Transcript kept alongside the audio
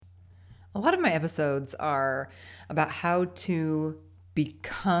A lot of my episodes are about how to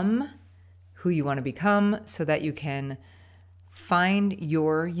become who you want to become so that you can find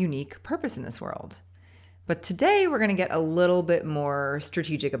your unique purpose in this world. But today we're going to get a little bit more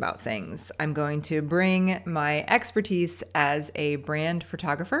strategic about things. I'm going to bring my expertise as a brand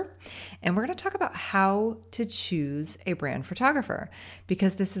photographer, and we're going to talk about how to choose a brand photographer,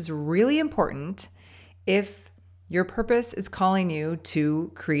 because this is really important if your purpose is calling you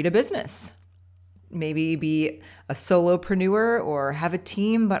to create a business. Maybe be a solopreneur or have a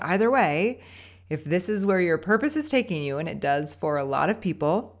team, but either way, if this is where your purpose is taking you, and it does for a lot of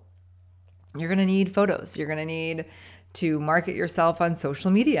people, you're going to need photos. You're going to need to market yourself on social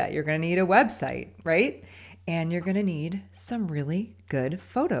media. You're going to need a website, right? And you're going to need some really good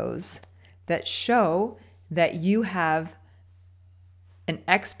photos that show that you have an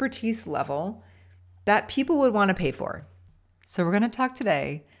expertise level that people would want to pay for. So we're going to talk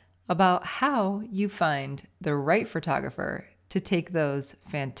today about how you find the right photographer to take those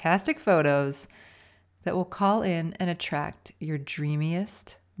fantastic photos that will call in and attract your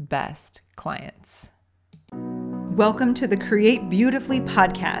dreamiest, best clients. Welcome to the Create Beautifully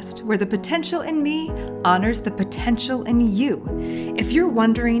podcast, where the potential in me honors the potential in you. If you're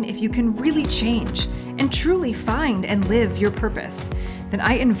wondering if you can really change and truly find and live your purpose, then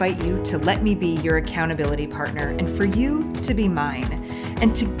I invite you to let me be your accountability partner and for you to be mine.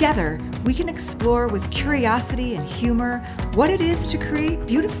 And together, we can explore with curiosity and humor what it is to create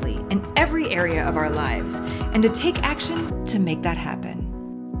beautifully in every area of our lives and to take action to make that happen.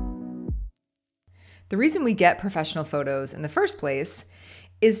 The reason we get professional photos in the first place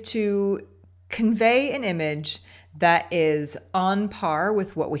is to convey an image that is on par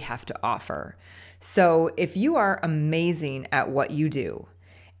with what we have to offer. So if you are amazing at what you do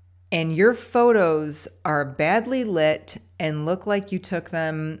and your photos are badly lit and look like you took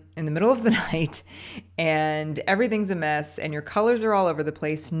them in the middle of the night and everything's a mess and your colors are all over the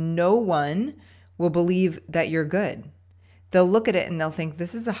place, no one will believe that you're good. They'll look at it and they'll think,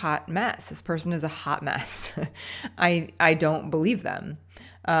 this is a hot mess. This person is a hot mess. I don't believe them.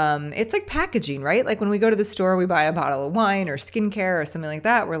 It's like packaging, right? Like when we go to the store, we buy a bottle of wine or skincare or something like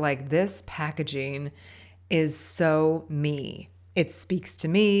that. We're like, this packaging is so me. It speaks to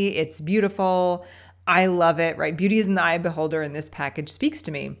me. It's beautiful. I love it, right? Beauty is in the eye of the beholder, and this package speaks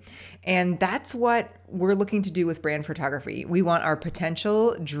to me. And that's what we're looking to do with brand photography. We want our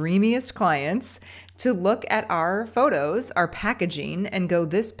potential dreamiest clients to look at our photos, our packaging, and go,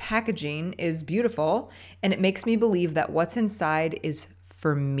 this packaging is beautiful, and it makes me believe that what's inside is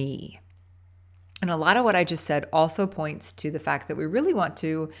for me. And a lot of what I just said also points to the fact that we really want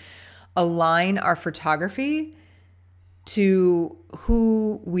to align our photography to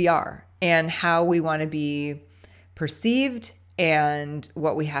who we are and how we want to be perceived and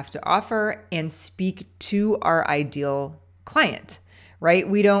what we have to offer and speak to our ideal client, right?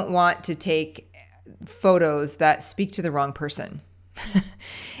 We don't want to take photos that speak to the wrong person.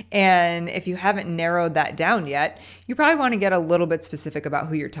 And if you haven't narrowed that down yet, you probably want to get a little bit specific about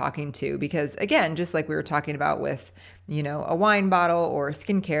who you're talking to, because again, just like we were talking about with, a wine bottle or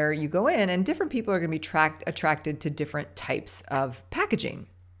skincare, you go in and different people are going to be attracted to different types of packaging.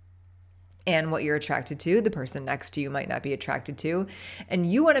 And what you're attracted to, the person next to you might not be attracted to.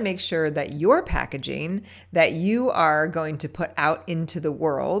 And you want to make sure that your packaging that you are going to put out into the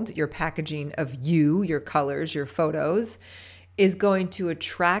world, your packaging of you, your colors, your photos, is going to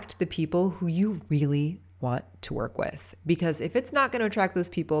attract the people who you really want to work with. Because if it's not going to attract those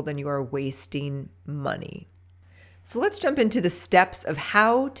people, then you are wasting money. So let's jump into the steps of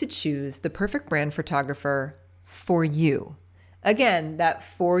how to choose the perfect brand photographer for you. Again, that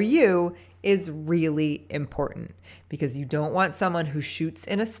for you is really important because you don't want someone who shoots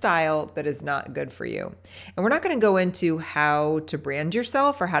in a style that is not good for you. And we're not going to go into how to brand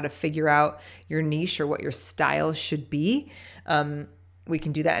yourself or how to figure out your niche or what your style should be. We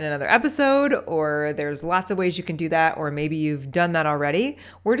can do that in another episode, or there's lots of ways you can do that, or maybe you've done that already.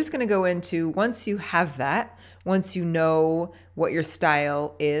 We're just going to go into, once you have that, once you know what your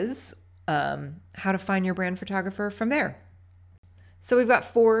style is, how to find your brand photographer from there. So we've got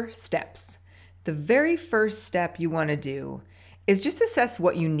 4 steps. The very first step you want to do is just assess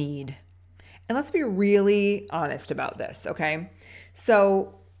what you need. And let's be really honest about this, okay?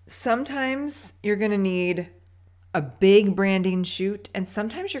 So sometimes you're going to need a big branding shoot, and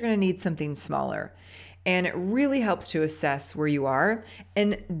sometimes you're going to need something smaller. And it really helps to assess where you are.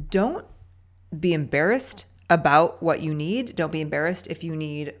 And don't be embarrassed about what you need. Don't be embarrassed if you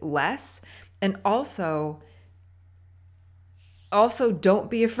need less. And also don't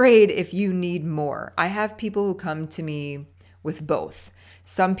be afraid if you need more. I have people who come to me with both.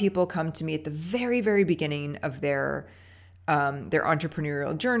 Some people come to me at the very, very beginning of their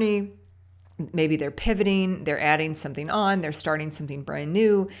entrepreneurial journey. Maybe they're pivoting, they're adding something on, they're starting something brand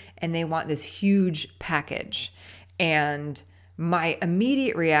new, and they want this huge package. And my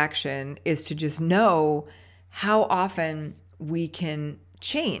immediate reaction is to just know how often we can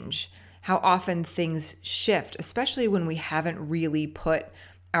change, how often things shift, especially when we haven't really put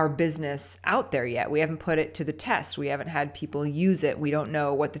our business out there yet. We haven't put it to the test. We haven't had people use it. We don't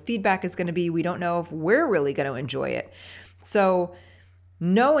know what the feedback is going to be. We don't know if we're really going to enjoy it. So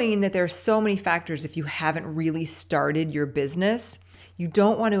knowing that there's so many factors, if you haven't really started your business, you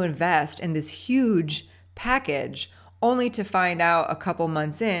don't want to invest in this huge package only to find out a couple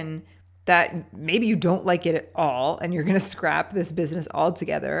months in that maybe you don't like it at all and you're going to scrap this business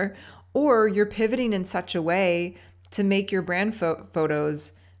altogether, or you're pivoting in such a way to make your brand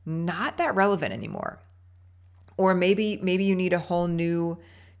photos not that relevant anymore. Or maybe you need a whole new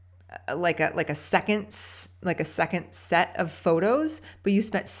like a second set of photos, but you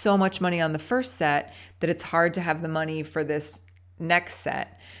spent so much money on the first set that it's hard to have the money for this next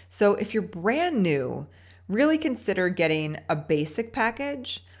set. So if you're brand new, really consider getting a basic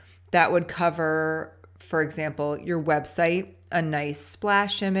package that would cover, for example, your website, a nice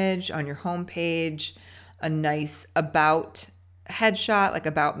splash image on your homepage, a nice about headshot, like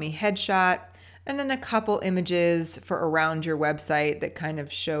about me headshot, and then a couple images for around your website that kind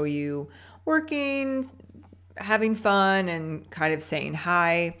of show you working, having fun, and kind of saying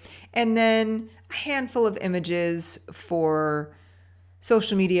hi. And then a handful of images for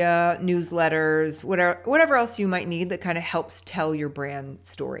social media, newsletters, whatever else you might need that kind of helps tell your brand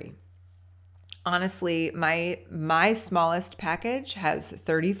story. Honestly, my smallest package has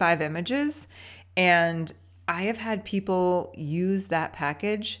 35 images, and I have had people use that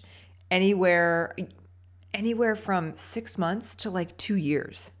package anywhere from 6 months to like 2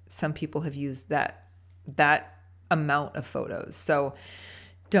 years. Some people have used that amount of photos. So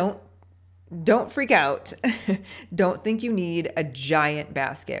don't freak out. Don't think you need a giant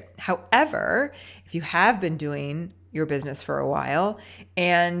basket. However, if you have been doing your business for a while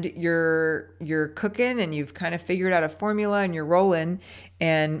and you're cooking and you've kind of figured out a formula and you're rolling,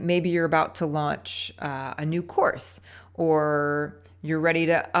 and maybe you're about to launch a new course, or you're ready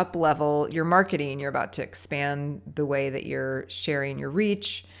to up level your marketing, you're about to expand the way that you're sharing your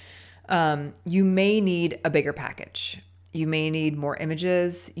reach, you may need a bigger package. You may need more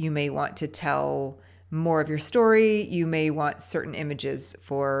images. You may want to tell more of your story. You may want certain images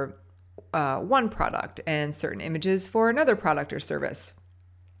for one product and certain images for another product or service.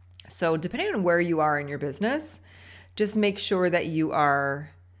 So depending on where you are in your business, just make sure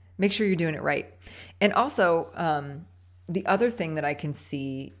you're doing it right. And also, the other thing that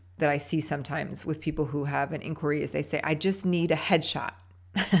I see sometimes with people who have an inquiry is they say, I just need a headshot.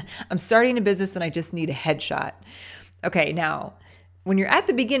 I'm starting a business and I just need a headshot. Okay, now, when you're at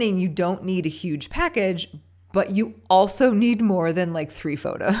the beginning, you don't need a huge package, but you also need more than like 3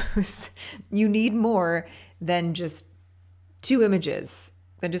 photos. You need more than just 2 images,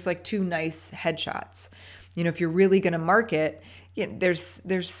 than just like 2 nice headshots. You know, if you're really going to market,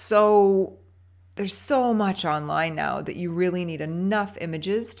 there's so much online now that you really need enough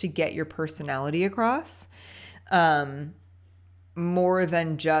images to get your personality across. More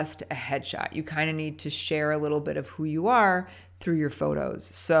than just a headshot. You kind of need to share a little bit of who you are through your photos.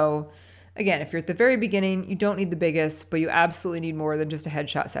 So again, if you're at the very beginning, you don't need the biggest, but you absolutely need more than just a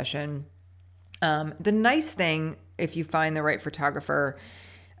headshot session. The nice thing, if you find the right photographer,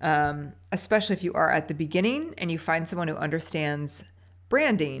 especially if you are at the beginning and you find someone who understands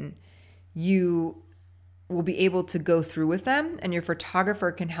branding, you will be able to go through with them, and your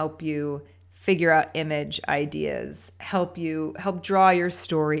photographer can help you figure out image ideas, help draw your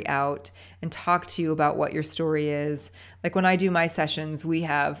story out, and talk to you about what your story is. Like when I do my sessions, we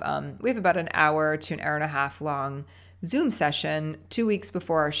have about an hour to an hour and a half long Zoom session 2 weeks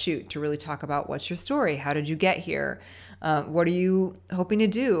before our shoot to really talk about what's your story, how did you get here, what are you hoping to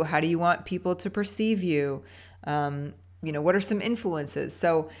do, how do you want people to perceive you, what are some influences.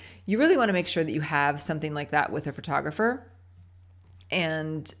 So you really want to make sure that you have something like that with a photographer,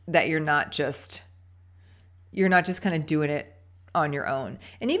 and that you're not just kind of doing it on your own.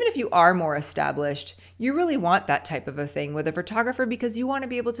 And even if you are more established, you really want that type of a thing with a photographer, because you want to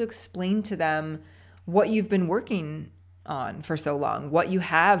be able to explain to them what you've been working on for so long, what you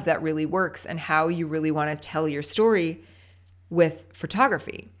have that really works, and how you really want to tell your story with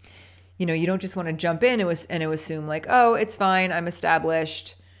photography. You don't just want to jump in and assume like, oh, it's fine, I'm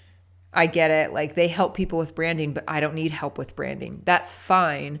established, I get it. Like, they help people with branding, but I don't need help with branding. That's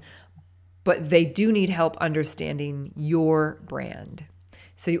fine. But they do need help understanding your brand.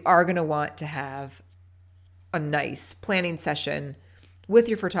 So you are going to want to have a nice planning session with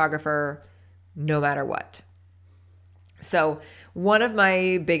your photographer no matter what. So one of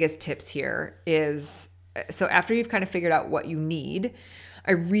my biggest tips here is, so after you've kind of figured out what you need,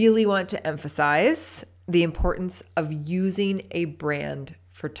 I really want to emphasize the importance of using a brand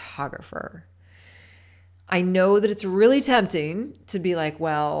photographer. I know that it's really tempting to be like,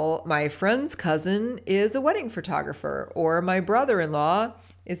 well, my friend's cousin is a wedding photographer, or my brother-in-law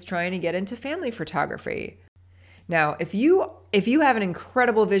is trying to get into family photography. Now, if you have an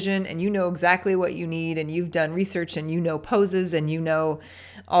incredible vision and you know exactly what you need and you've done research and you know poses and you know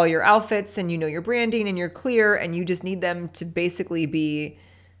all your outfits and you know your branding and you're clear and you just need them to basically be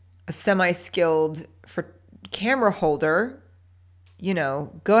a semi-skilled for camera holder,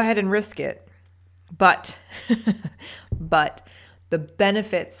 go ahead and risk it. But the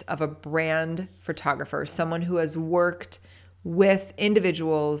benefits of a brand photographer, someone who has worked with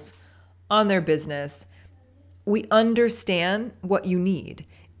individuals on their business, we understand what you need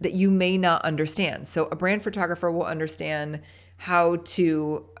that you may not understand. So a brand photographer will understand how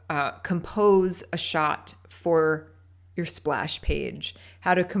to compose a shot for your splash page,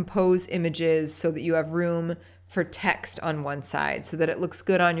 how to compose images so that you have room for text on one side so that it looks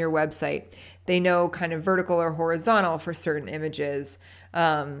good on your website. They know kind of vertical or horizontal for certain images.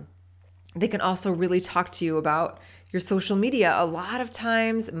 They can also really talk to you about your social media. A lot of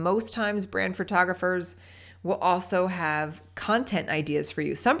times, most times, brand photographers will also have content ideas for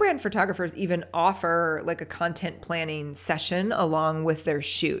you. Some brand photographers even offer like a content planning session along with their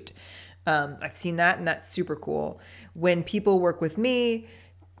shoot. I've seen that, and that's super cool. When people work with me,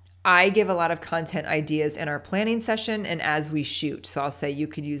 I give a lot of content ideas in our planning session and as we shoot. So I'll say, you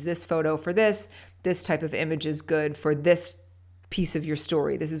could use this photo for this type of image is good for this piece of your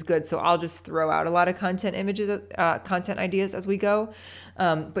story. This is good. So I'll just throw out a lot of content ideas as we go.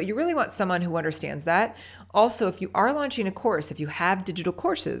 But you really want someone who understands that. Also, if you are launching a course, if you have digital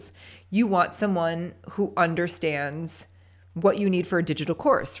courses, you want someone who understands what you need for a digital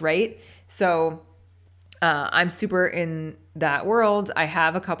course, right? So I'm super in that world. I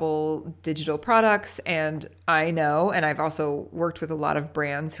have a couple digital products, and I know, and I've also worked with a lot of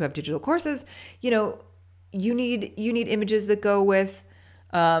brands who have digital courses. You need images that go with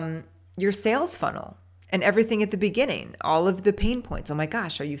your sales funnel and everything at the beginning, all of the pain points. Oh my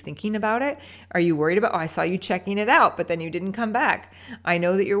gosh, are you thinking about it? Are you worried about, I saw you checking it out, but then you didn't come back. I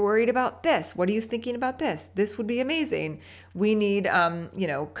know that you're worried about this. What are you thinking about this? This would be amazing. We need,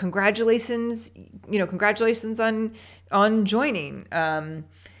 congratulations on joining.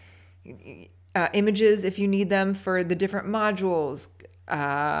 Images, if you need them for the different modules,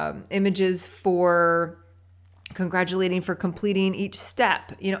 images for congratulating for completing each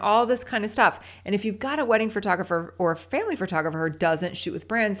step, all this kind of stuff. And if you've got a wedding photographer or a family photographer who doesn't shoot with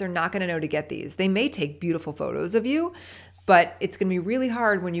brands, they're not going to know to get these. They may take beautiful photos of you, but it's going to be really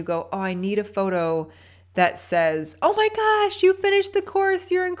hard when you go, oh, I need a photo that says, oh my gosh, you finished the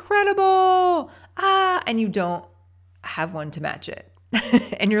course, you're incredible. And you don't have one to match it.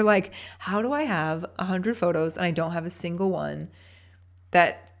 And you're like, how do I have 100 photos and I don't have a single one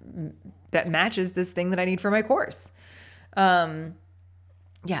that matches this thing that I need for my course? So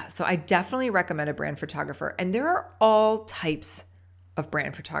I definitely recommend a brand photographer. And there are all types of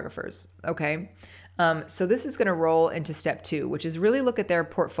brand photographers, okay? So this is going to roll into step 2, which is really look at their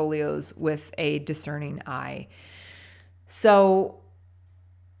portfolios with a discerning eye. So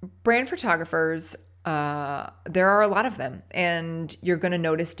brand photographers, there are a lot of them, and you're going to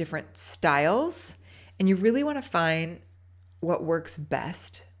notice different styles, and you really want to find what works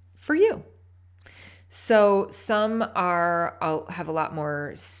best for you. So some have a lot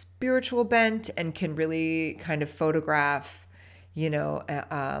more spiritual bent and can really kind of photograph,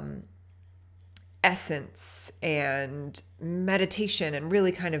 essence and meditation and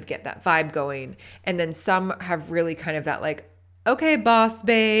really kind of get that vibe going. And then some have really kind of that like, okay, boss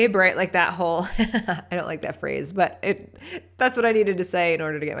babe, right? Like that whole, I don't like that phrase, but that's what I needed to say in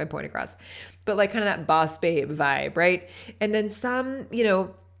order to get my point across. But like kind of that boss babe vibe, right? And then some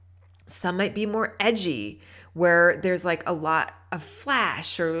might be more edgy, where there's like a lot of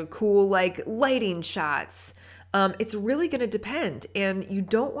flash or cool like lighting shots. It's really going to depend. And you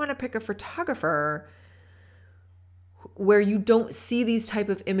don't want to pick a photographer where you don't see these type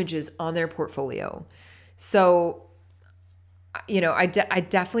of images on their portfolio. So, I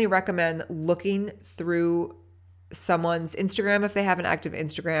definitely recommend looking through someone's Instagram if they have an active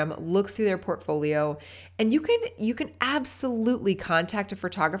Instagram, look through their portfolio, and you can absolutely contact a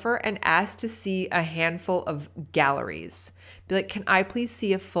photographer and ask to see a handful of galleries. Be like, "Can I please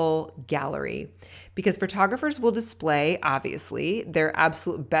see a full gallery?" Because photographers will display, obviously, their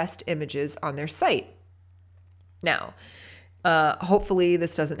absolute best images on their site. Now, hopefully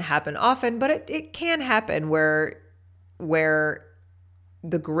this doesn't happen often, but it can happen where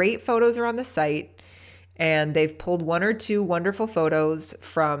the great photos are on the site and they've pulled one or two wonderful photos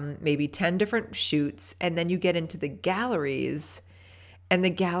from maybe 10 different shoots, and then you get into the galleries and the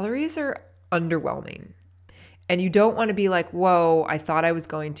galleries are underwhelming. And you don't want to be like, "Whoa, I thought I was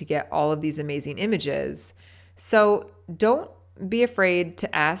going to get all of these amazing images." So don't be afraid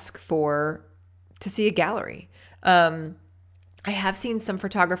to ask to see a gallery. I have seen some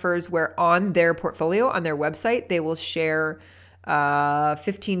photographers where on their portfolio, on their website, they will share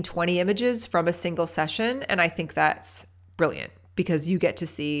 15, 20 images from a single session. And I think that's brilliant because you get to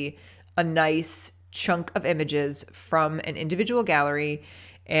see a nice chunk of images from an individual gallery.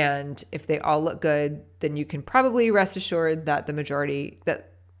 And if they all look good, then you can probably rest assured that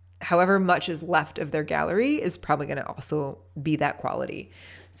that however much is left of their gallery is probably going to also be that quality.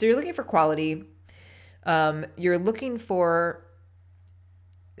 So you're looking for quality. You're looking for,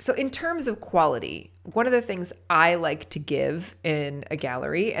 so in terms of quality, one of the things I like to give in a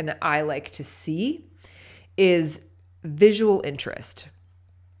gallery and that I like to see is visual interest.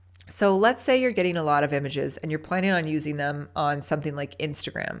 So let's say you're getting a lot of images and you're planning on using them on something like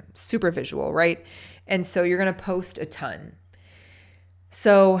Instagram, super visual, right? And so you're going to post a ton.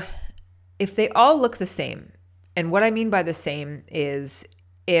 So if they all look the same, and what I mean by the same is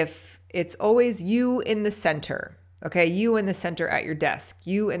if it's always you in the center, okay, you in the center at your desk,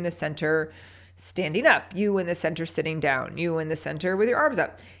 you in the center standing up, you in the center sitting down, you in the center with your arms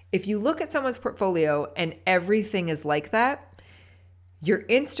up. If you look at someone's portfolio and everything is like that, your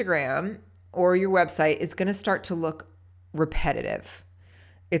Instagram or your website is going to start to look repetitive.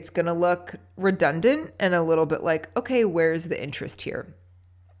 It's going to look redundant and a little bit like, okay, where's the interest here?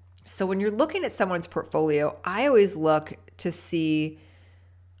 So when you're looking at someone's portfolio, I always look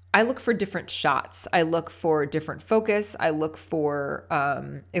for different shots. I look for different focus. I look for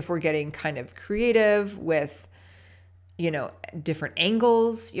if we're getting kind of creative with, different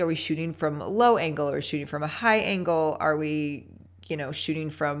angles. Are we shooting from a low angle or shooting from a high angle? Are we, shooting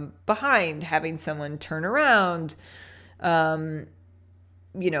from behind, having someone turn around,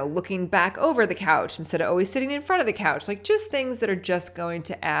 looking back over the couch instead of always sitting in front of the couch, like just things that are just going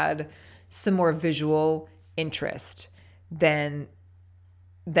to add some more visual interest than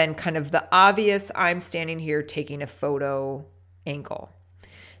kind of the obvious, I'm standing here taking a photo angle.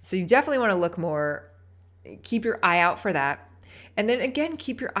 So you definitely want to keep your eye out for that. And then again,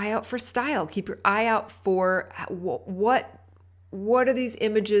 keep your eye out for style. Keep your eye out for what do these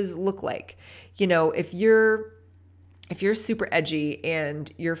images look like? If you're super edgy and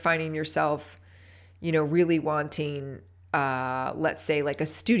you're finding yourself, really wanting, let's say like a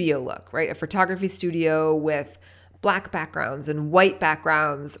studio look, right? A photography studio with black backgrounds and white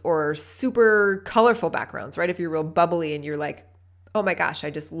backgrounds or super colorful backgrounds, right? If you're real bubbly and you're like, oh my gosh, I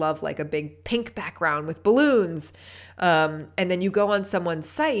just love like a big pink background with balloons. And then you go on someone's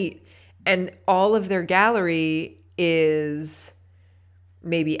site and all of their gallery is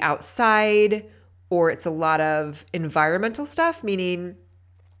maybe outside, or it's a lot of environmental stuff, meaning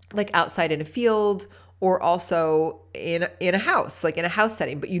like outside in a field or also in a house, like in a house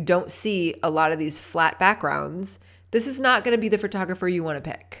setting, but you don't see a lot of these flat backgrounds. This is not going to be the photographer you want to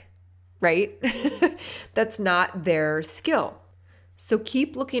pick, right? That's not their skill. So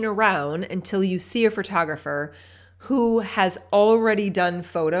keep looking around until you see a photographer who has already done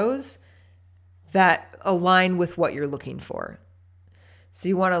photos that align with what you're looking for. So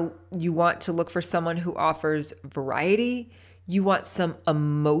you want to look for someone who offers variety. You want some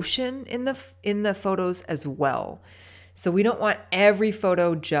emotion in the photos as well. So we don't want every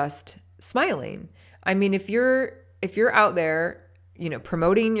photo just smiling. I mean, if you're out there,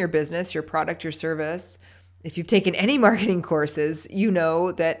 promoting your business, your product, your service, if you've taken any marketing courses, you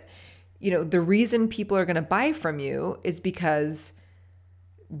know that, the reason people are going to buy from you is because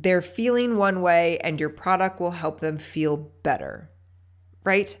they're feeling one way and your product will help them feel better.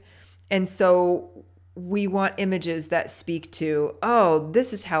 Right? And so we want images that speak to, oh,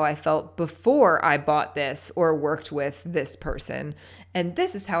 this is how I felt before I bought this or worked with this person. And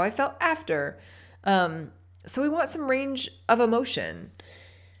this is how I felt after. So we want some range of emotion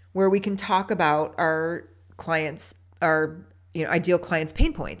where we can talk about our clients, our ideal clients'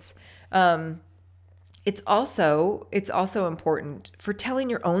 pain points. It's also important for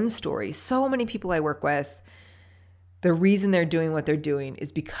telling your own story. So many people I work with, The reason they're doing what they're doing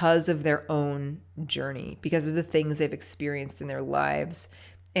is because of their own journey, because of the things they've experienced in their lives.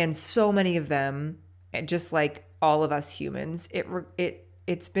 And so many of them, and just like all of us humans,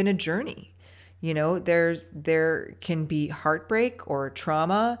 it's been a journey. You know, there can be heartbreak or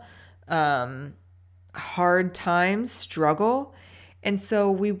trauma, hard times, struggle. And so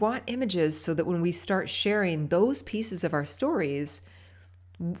we want images so that when we start sharing those pieces of our stories,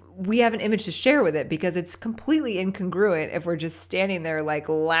 we have an image to share with it, because it's completely incongruent if we're just standing there like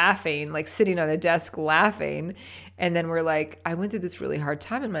laughing, like sitting on a desk laughing. And then we're like, I went through this really hard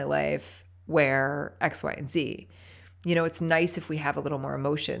time in my life where X, Y, and Z. You know, it's nice if we have a little more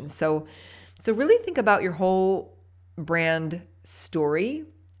emotion. So really think about your whole brand story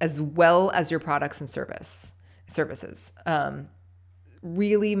as well as your products and services.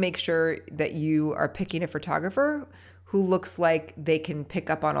 Really make sure that you are picking a photographer who looks like they can pick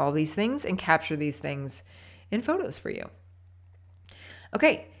up on all these things and capture these things in photos for you.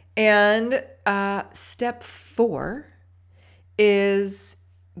 Okay, and step 4 is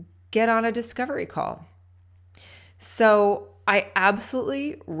get on a discovery call. So I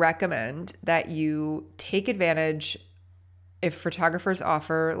absolutely recommend that you take advantage if photographers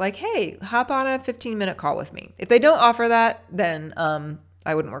offer like, hey, hop on a 15-minute call with me. If they don't offer that, then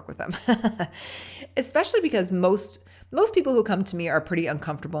I wouldn't work with them. Especially because most people who come to me are pretty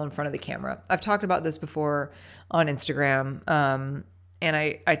uncomfortable in front of the camera. I've talked about this before on Instagram, and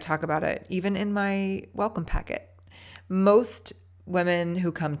I talk about it even in my welcome packet. Most women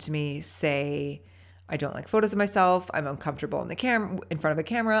who come to me say, I don't like photos of myself. I'm uncomfortable in front of a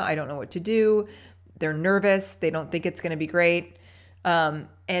camera. I don't know what to do. They're nervous. They don't think it's going to be great. And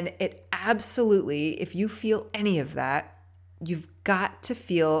it absolutely, if you feel any of that, you've got to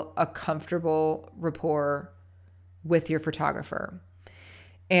feel a comfortable rapport with your photographer.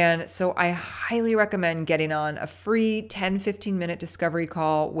 And so I highly recommend getting on a free 10-15 minute discovery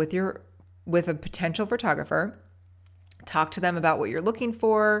call with a potential photographer. Talk to them about what you're looking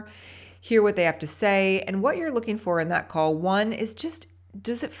for, hear what they have to say, and what you're looking for in that call. One is just,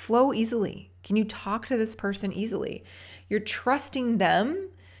 does it flow easily? Can you talk to this person easily? You're trusting them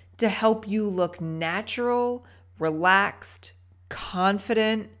to help you look natural, relaxed,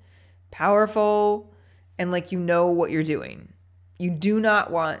 confident, powerful, and like you know what you're doing. You do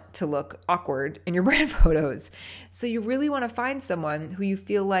not want to look awkward in your brand photos. So you really want to find someone who you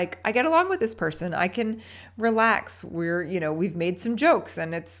feel like, I get along with this person. I can relax. We've made some jokes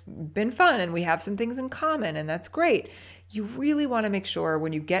and it's been fun and we have some things in common, and that's great. You really want to make sure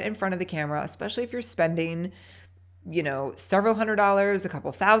when you get in front of the camera, especially if you're spending, several $100s, a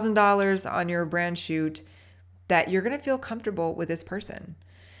couple $1,000s on your brand shoot, that you're going to feel comfortable with this person.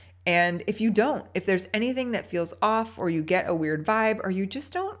 And if there's anything that feels off, or you get a weird vibe, or you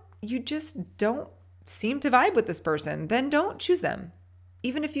just don't seem to vibe with this person, then don't choose them.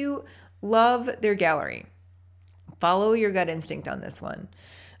 Even if you love their gallery, follow your gut instinct on this one.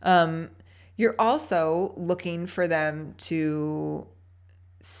 You're also looking for them to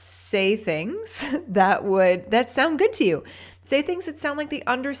say things that sound good to you. Say things that sound like they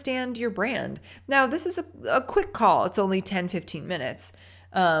understand your brand. Now, this is a quick call. It's only 10-15 minutes.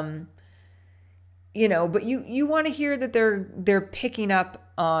 But you want to hear that they're picking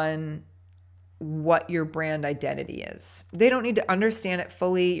up on what your brand identity is. They don't need to understand it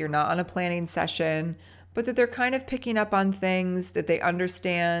fully. You're not on a planning session, but that they're kind of picking up on things, that they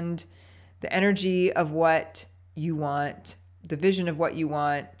understand the energy of what you want, the vision of what you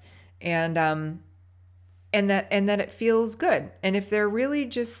want, and that it feels good. And if they're really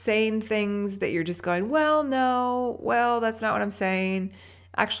just saying things that you're just going, well, no, well, that's not what I'm saying,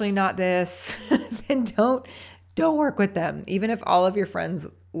 actually not this, then don't work with them, even if all of your friends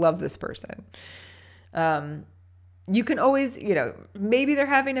love this person. You can always, maybe they're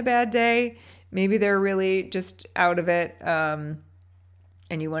having a bad day, maybe they're really just out of it,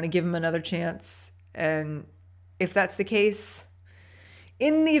 and you want to give them another chance. And if that's the case,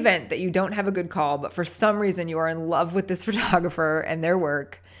 in the event that you don't have a good call, but for some reason you are in love with this photographer and their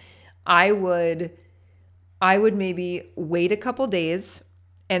work, I would maybe wait a couple days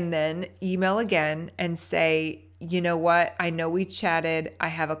and then email again and say, you know what? I know we chatted. I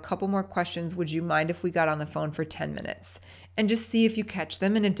have a couple more questions. Would you mind if we got on the phone for 10 minutes? And just see if you catch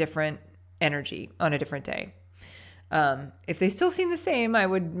them in a different energy on a different day. If they still seem the same, I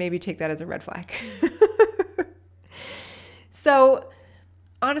would maybe take that as a red flag. So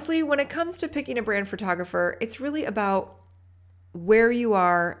honestly, when it comes to picking a brand photographer, it's really about where you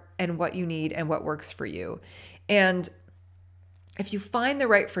are and what you need and what works for you. And if you find the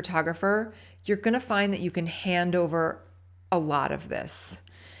right photographer, you're going to find that you can hand over a lot of this.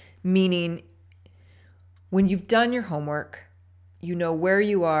 Meaning, When you've done your homework, you know where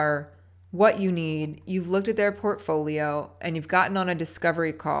you are, what you need, you've looked at their portfolio, and you've gotten on a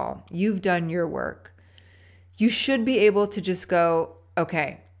discovery call, you've done your work, you should be able to just go,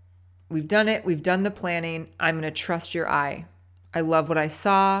 okay, we've done it, we've done the planning, I'm going to trust your eye. I love what I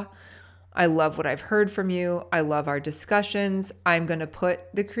saw. I love what I've heard from you. I love our discussions. I'm going to put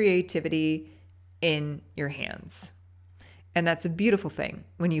the creativity in your hands. And that's a beautiful thing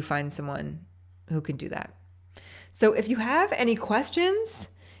when you find someone who can do that. So if you have any questions,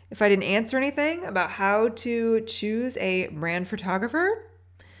 if I didn't answer anything about how to choose a brand photographer,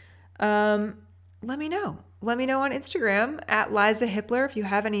 let me know. Let me know on Instagram at Liza Hippler if you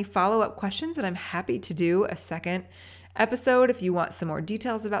have any follow-up questions, and I'm happy to do a second episode if you want some more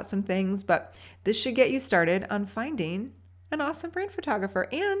details about some things. But this should get you started on finding an awesome brand photographer.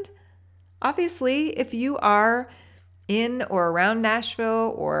 And obviously, if you are in or around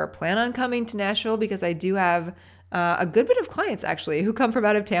Nashville or plan on coming to Nashville, because I do have a good bit of clients actually who come from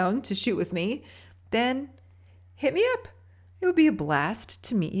out of town to shoot with me, then hit me up. It would be a blast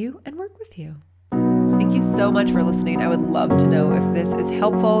to meet you and work with you. Thank you so much for listening. I would love to know if this is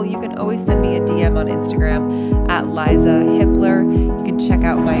helpful. You can always send me a DM on Instagram at Liza Hippler. You can check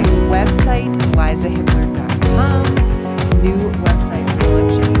out my website, lizahippler.com. New website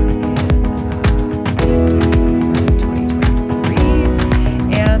launching